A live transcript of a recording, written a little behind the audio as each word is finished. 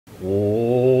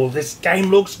Oh, this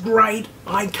game looks great.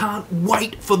 I can't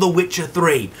wait for The Witcher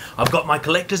 3. I've got my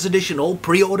collector's edition all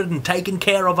pre-ordered and taken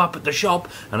care of up at the shop,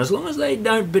 and as long as they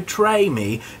don't betray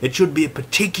me, it should be a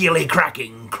particularly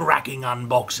cracking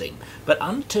unboxing. But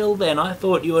until then, I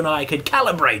thought you and I could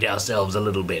calibrate ourselves a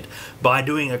little bit by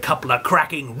doing a couple of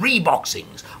cracking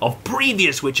reboxings of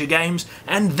previous Witcher games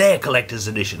and their collector's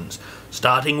editions.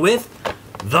 Starting with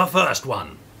the first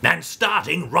one. And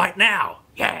starting right now.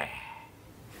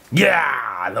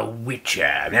 Yeah, The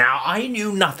Witcher. Now, I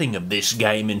knew nothing of this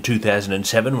game in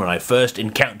 2007 when I first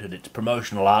encountered its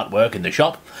promotional artwork in the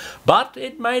shop, but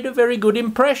it made a very good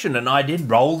impression and I did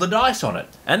roll the dice on it.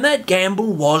 And that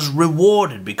gamble was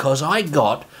rewarded because I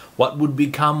got what would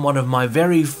become one of my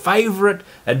very favourite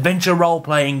adventure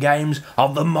role-playing games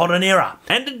of the modern era.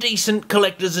 And a decent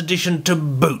collector's edition to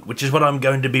boot, which is what I'm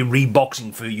going to be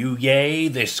reboxing for you,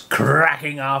 this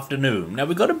cracking afternoon. Now,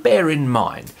 we've got to bear in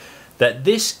mind that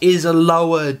this is a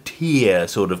lower tier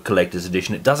sort of collector's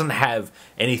edition. It doesn't have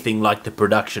anything like the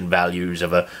production values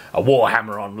of a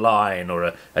Warhammer Online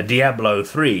or a Diablo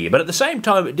 3, but at the same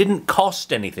time it didn't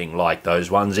cost anything like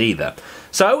those ones either.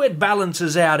 So it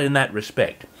balances out in that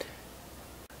respect.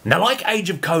 Now, like Age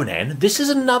of Conan, this is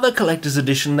another collector's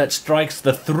edition that strikes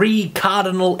the three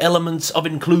cardinal elements of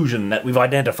inclusion that we've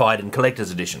identified in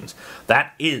collector's editions.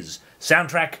 That is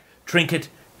soundtrack, trinket,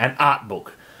 and art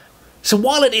book. So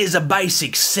while it is a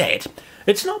basic set,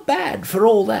 it's not bad for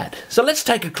all that. So let's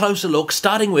take a closer look,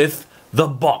 starting with the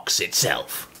box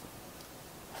itself.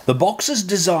 The box's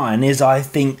design is, I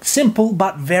think, simple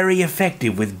but very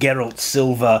effective, with Geralt's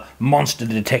silver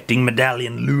monster-detecting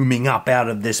medallion looming up out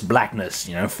of this blackness,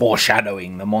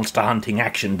 foreshadowing the monster-hunting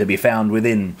action to be found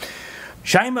within.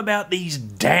 Shame about these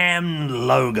damned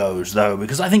logos, though,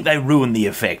 because I think they ruin the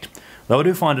effect. Though I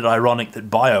do find it ironic that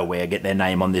BioWare get their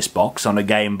name on this box on a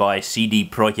game by CD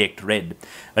Projekt Red,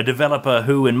 a developer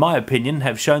who, in my opinion,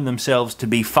 have shown themselves to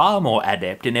be far more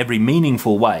adept in every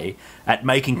meaningful way at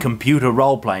making computer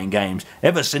role-playing games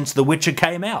ever since The Witcher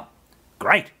came out.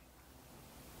 Great!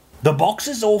 The box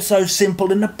is also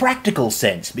simple in a practical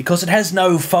sense, because it has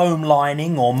no foam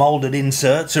lining or moulded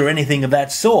inserts or anything of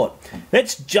that sort.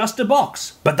 It's just a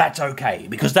box, but that's okay,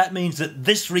 because that means that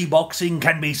this reboxing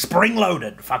can be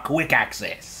spring-loaded for quick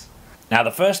access. Now, the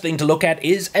first thing to look at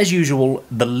is, as usual,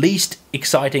 the least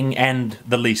exciting and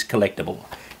the least collectible.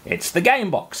 It's the game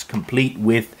box, complete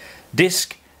with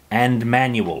disc and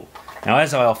manual. Now,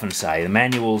 as I often say, the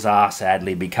manuals are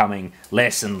sadly becoming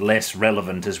less and less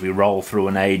relevant as we roll through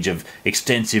an age of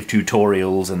extensive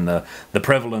tutorials and the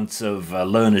prevalence of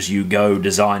learn-as-you-go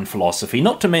design philosophy,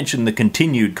 not to mention the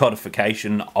continued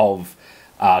codification of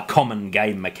common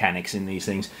game mechanics in these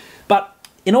things. But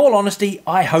in all honesty,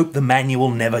 I hope the manual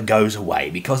never goes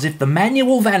away, because if the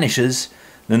manual vanishes,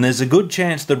 then there's a good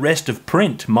chance the rest of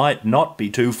print might not be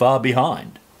too far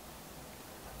behind.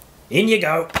 In you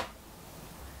go.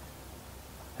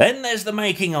 Then there's the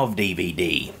making of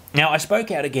DVD. Now, I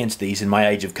spoke out against these in my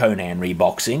Age of Conan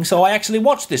reboxing, so I actually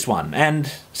watched this one,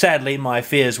 and sadly my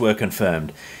fears were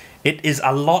confirmed. It is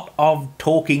a lot of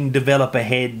talking developer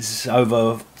heads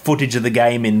over footage of the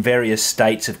game in various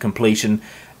states of completion,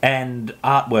 and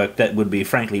artwork that would be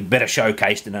frankly better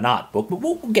showcased in an art book, but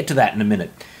we'll get to that in a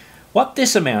minute. What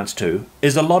this amounts to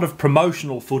is a lot of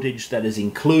promotional footage that is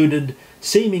included,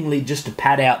 seemingly just to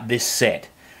pad out this set.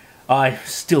 I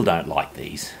still don't like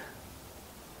these.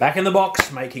 Back in the box,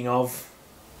 making of.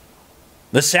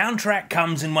 The soundtrack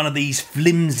comes in one of these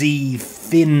flimsy,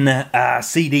 thin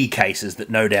CD cases that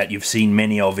no doubt you've seen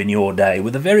many of in your day,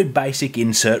 with a very basic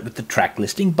insert with the track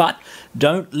listing, but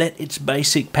don't let its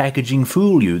basic packaging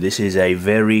fool you. This is a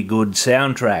very good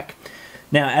soundtrack.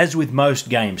 Now, as with most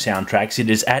game soundtracks, it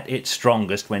is at its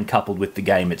strongest when coupled with the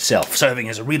game itself, serving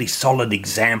as a really solid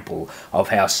example of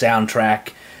how soundtrack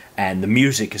and the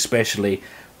music especially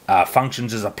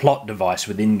functions as a plot device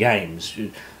within games,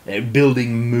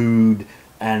 building mood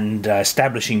and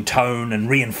establishing tone and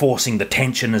reinforcing the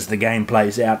tension as the game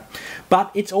plays out.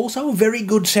 But it's also a very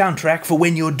good soundtrack for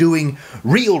when you're doing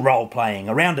real role-playing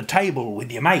around a table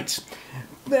with your mates.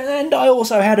 And I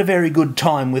also had a very good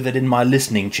time with it in my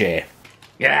listening chair.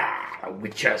 Yeah,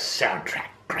 Witcher soundtrack,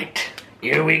 great.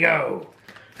 Here we go.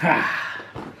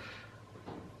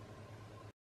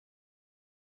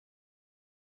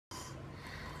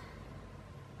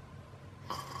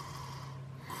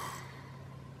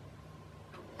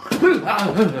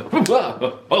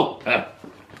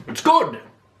 It's good.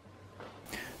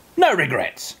 No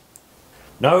regrets.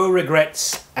 No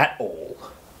regrets at all.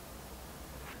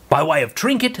 By way of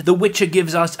trinket, The Witcher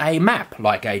gives us a map,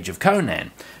 like Age of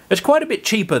Conan. It's quite a bit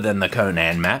cheaper than the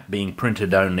Conan map, being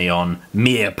printed only on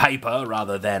mere paper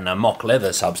rather than a mock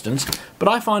leather substance, but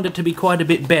I find it to be quite a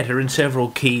bit better in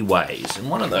several key ways. And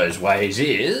one of those ways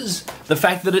is the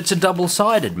fact that it's a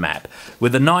double-sided map,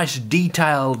 with a nice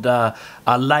detailed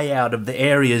layout of the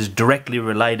areas directly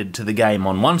related to the game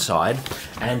on one side,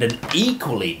 and an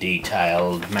equally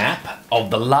detailed map of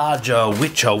the larger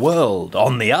Witcher world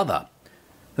on the other.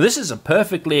 This is a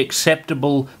perfectly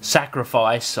acceptable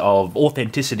sacrifice of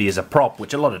authenticity as a prop,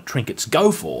 which a lot of trinkets go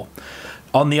for,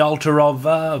 on the altar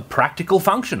of practical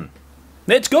function.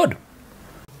 It's good.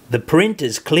 The print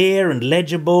is clear and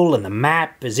legible, and the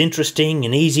map is interesting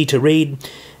and easy to read.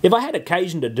 If I had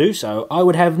occasion to do so, I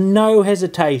would have no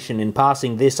hesitation in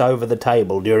passing this over the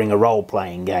table during a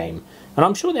role-playing game. And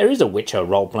I'm sure there is a Witcher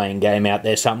role-playing game out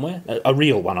there somewhere. A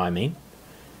real one, I mean.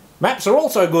 Maps are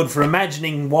also good for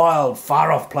imagining wild,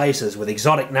 far-off places with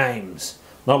exotic names.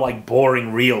 Not like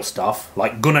boring real stuff,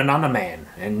 like Gunananaman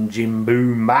and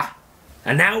Jimboomba.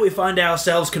 And now we find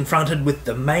ourselves confronted with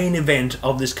the main event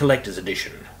of this collector's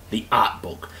edition, the art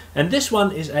book. And this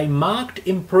one is a marked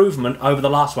improvement over the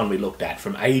last one we looked at,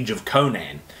 from Age of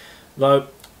Conan. Though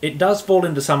it does fall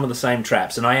into some of the same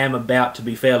traps, and I am about to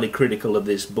be fairly critical of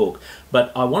this book.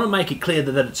 But I want to make it clear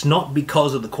that it's not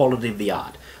because of the quality of the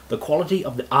art. The quality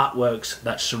of the artworks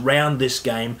that surround this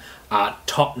game are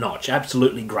top-notch,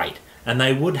 absolutely great. And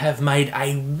they would have made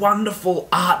a wonderful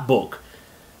art book.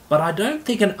 But I don't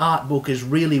think an art book is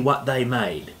really what they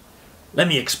made. Let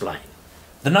me explain.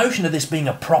 The notion of this being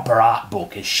a proper art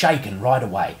book is shaken right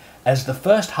away, as the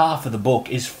first half of the book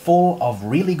is full of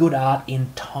really good art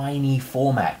in tiny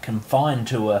format, confined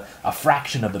to a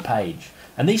fraction of the page.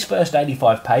 And these first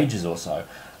 85 pages or so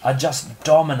are just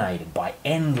dominated by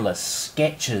endless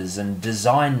sketches and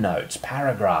design notes,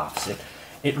 paragraphs.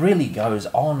 It really goes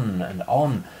on and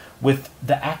on, with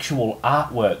the actual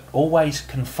artwork always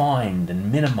confined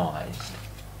and minimized.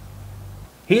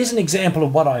 Here's an example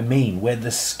of what I mean, where the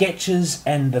sketches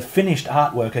and the finished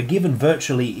artwork are given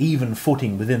virtually even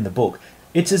footing within the book.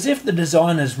 It's as if the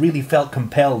designers really felt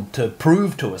compelled to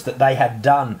prove to us that they had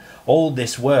done all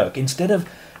this work, instead of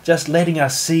just letting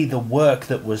us see the work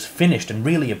that was finished and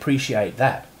really appreciate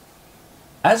that.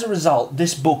 As a result,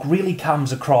 this book really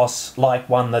comes across like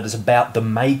one that is about the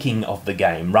making of the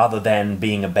game, rather than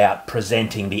being about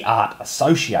presenting the art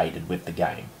associated with the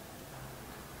game.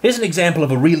 Here's an example of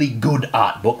a really good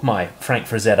art book, my Frank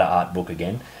Frazetta art book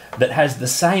again, that has the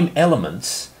same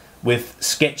elements with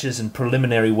sketches and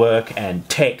preliminary work and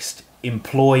text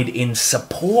employed in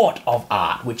support of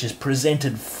art, which is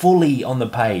presented fully on the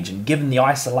page and given the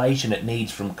isolation it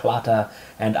needs from clutter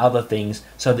and other things,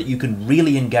 so that you can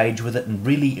really engage with it and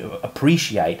really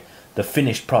appreciate the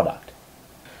finished product.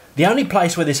 The only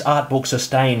place where this art book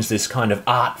sustains this kind of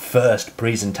art-first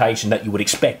presentation that you would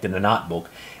expect in an art book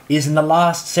is in the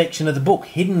last section of the book,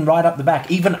 hidden right up the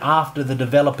back, even after the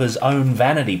developer's own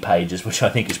vanity pages, which I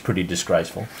think is pretty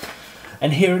disgraceful.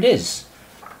 And here it is.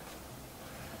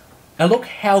 And look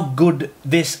how good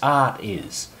this art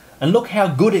is. And look how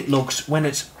good it looks when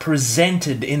it's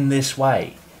presented in this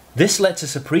way. This lets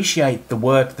us appreciate the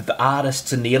work that the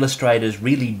artists and the illustrators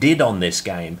really did on this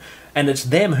game. And it's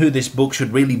them who this book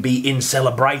should really be in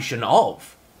celebration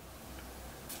of.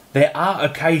 There are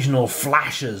occasional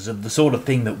flashes of the sort of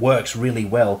thing that works really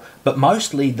well, but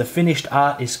mostly the finished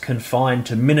art is confined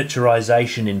to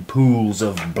miniaturization in pools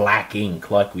of black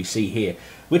ink, like we see here,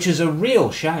 which is a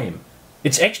real shame.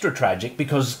 It's extra tragic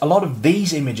because a lot of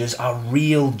these images are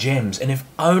real gems, and if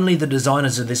only the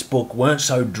designers of this book weren't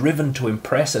so driven to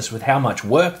impress us with how much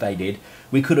work they did,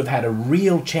 we could have had a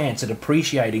real chance at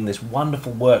appreciating this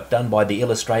wonderful work done by the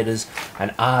illustrators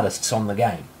and artists on the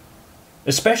game.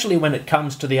 Especially when it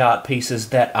comes to the art pieces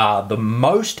that are the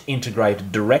most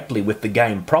integrated directly with the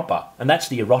game proper, and that's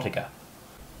the erotica.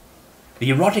 The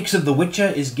erotics of The Witcher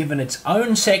is given its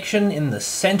own section in the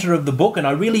centre of the book, and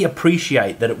I really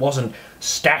appreciate that it wasn't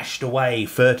stashed away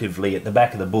furtively at the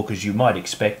back of the book as you might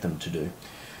expect them to do.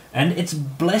 And it's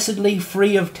blessedly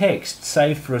free of text,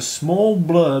 save for a small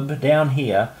blurb down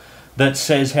here that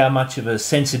says how much of a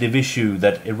sensitive issue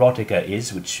that erotica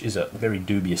is, which is a very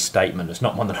dubious statement. It's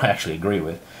not one that I actually agree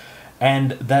with.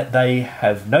 And that they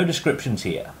have no descriptions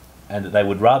here, and that they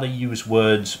would rather use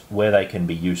words where they can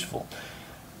be useful.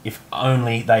 If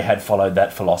only they had followed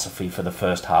that philosophy for the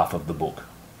first half of the book.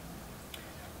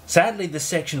 Sadly, this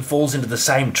section falls into the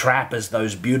same trap as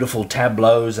those beautiful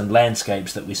tableaus and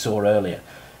landscapes that we saw earlier.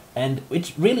 And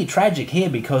it's really tragic here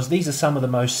because these are some of the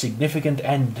most significant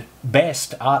and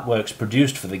best artworks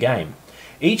produced for the game.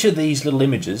 Each of these little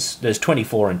images, there's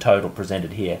 24 in total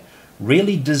presented here,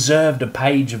 really deserved a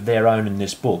page of their own in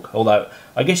this book. Although,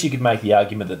 I guess you could make the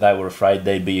argument that they were afraid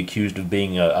they'd be accused of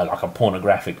being like a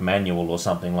pornographic manual or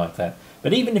something like that.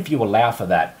 But even if you allow for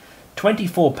that,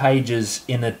 24 pages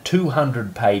in a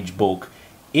 200-page book,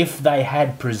 if they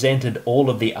had presented all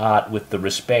of the art with the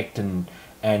respect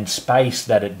and space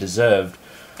that it deserved,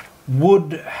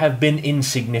 would have been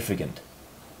insignificant.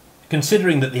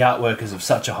 Considering that the artwork is of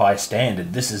such a high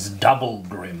standard, this is double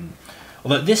grim.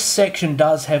 Although this section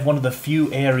does have one of the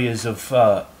few areas of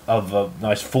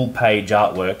nice full-page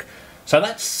artwork, so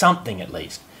that's something at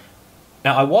least.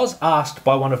 Now, I was asked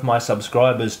by one of my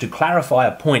subscribers to clarify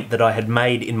a point that I had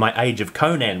made in my Age of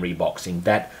Conan reboxing,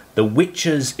 that The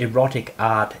Witcher's erotic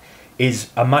art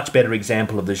is a much better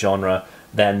example of the genre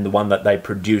than the one that they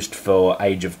produced for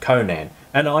Age of Conan.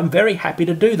 And I'm very happy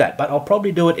to do that, but I'll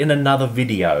probably do it in another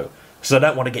video, so I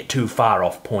don't want to get too far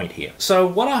off point here. So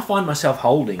what I find myself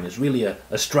holding is really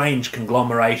a strange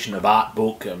conglomeration of art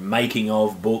book, a making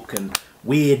of book, and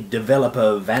weird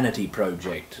developer vanity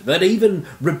project that even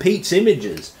repeats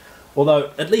images,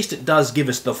 although at least it does give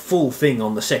us the full thing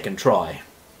on the second try.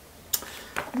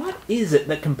 What is it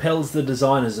that compels the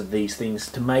designers of these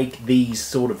things to make these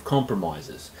sort of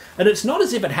compromises? And it's not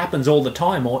as if it happens all the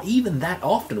time or even that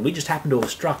often. We just happen to have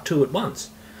struck two at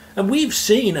once. And we've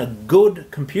seen a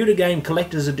good computer game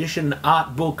collector's edition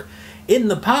art book in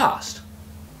the past.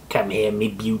 Come here, me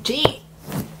beauty.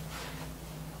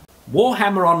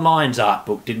 Warhammer Online's art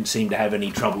book didn't seem to have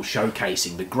any trouble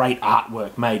showcasing the great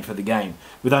artwork made for the game,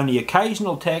 with only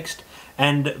occasional text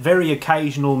and very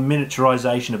occasional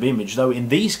miniaturization of image, though in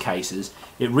these cases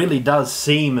it really does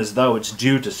seem as though it's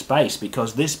due to space,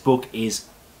 because this book is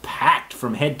packed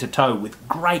from head to toe with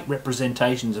great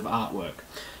representations of artwork.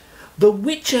 The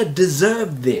Witcher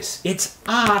deserved this. Its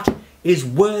art is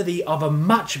worthy of a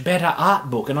much better art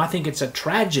book, and I think it's a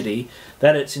tragedy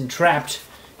that it's entrapped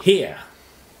here.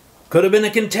 Could have been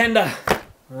a contender.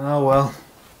 Oh well.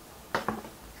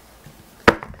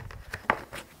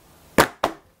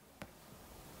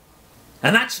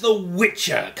 And that's The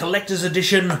Witcher Collector's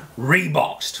Edition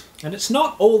Reboxed. And it's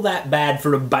not all that bad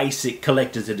for a basic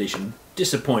collector's edition,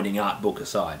 disappointing art book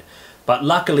aside. But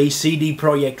luckily CD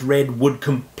Projekt Red would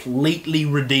completely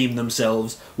redeem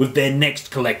themselves with their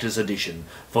next collector's edition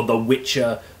for The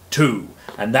Witcher 2.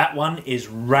 And that one is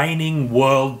reigning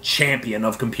world champion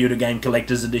of computer game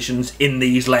collector's editions in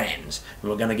these lands.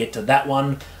 And we're going to get to that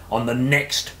one on the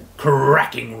next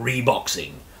cracking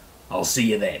reboxing. I'll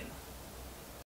see you then.